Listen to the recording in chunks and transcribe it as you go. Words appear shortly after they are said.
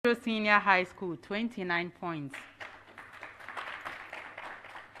Soweto Senior High School, 29 points.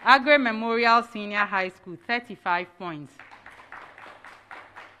 Agri Memorial Senior High School, 35 points.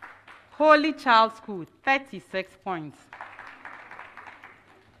 Holy Child School, 36 points.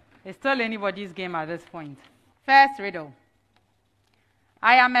 It's still anybody's game at this point. First riddle.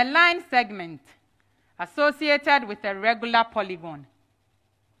 I am a line segment associated with a regular polygon.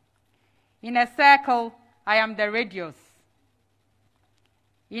 In a circle, I am the radius.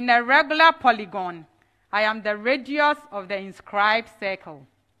 In a regular polygon, I am the radius of the inscribed circle.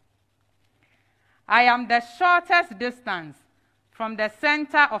 I am the shortest distance from the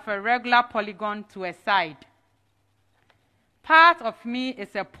center of a regular polygon to a side. Part of me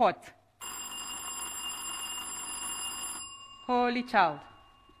is a pot. Holy Child.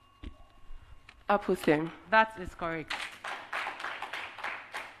 Apothem. That is correct.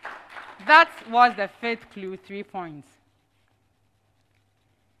 That was the fifth clue, 3 points.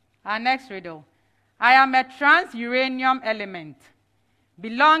 Our next riddle. I am a trans-uranium element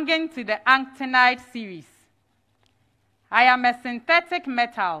belonging to the actinide series. I am a synthetic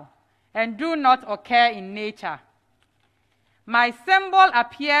metal and do not occur in nature. My symbol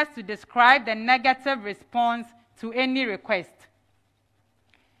appears to describe the negative response to any request.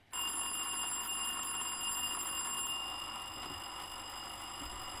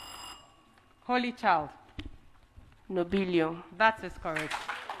 Holy Child. Nobelium. That is correct.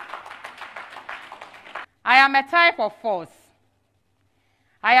 I am a type of force.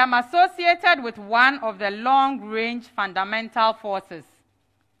 I am associated with one of the long-range fundamental forces.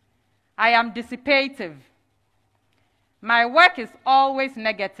 I am dissipative. My work is always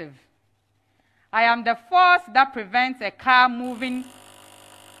negative. I am the force that prevents a car moving.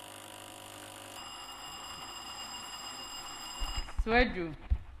 Swedru.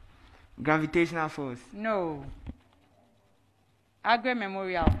 Gravitational force. No. Agri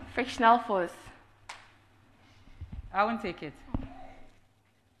Memorial. Frictional force. I won't take it.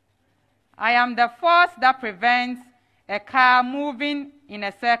 I am the force that prevents a car moving in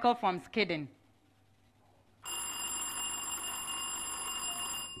a circle from skidding.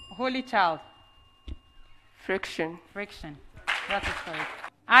 Holy Child. Friction. Friction. That is correct.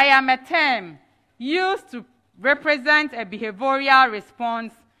 I am a term used to represent a behavioral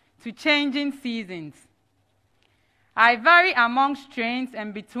response to changing seasons. I vary among strains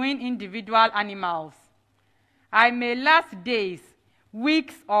and between individual animals. I may last days,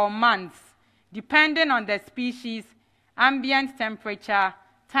 weeks, or months, depending on the species, ambient temperature,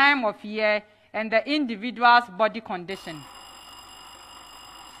 time of year, and the individual's body condition.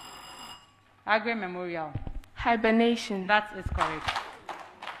 Agri Memorial. Hibernation. That is correct.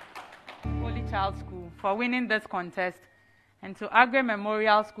 Holy Child School for winning this contest, and to Agri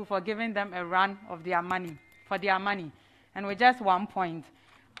Memorial School for giving them a run of their money, for their money. And with just 1 point,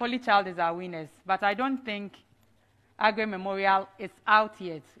 Holy Child is our winners. But I don't think Agri Memorial is out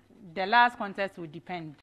yet. The last contest will depend.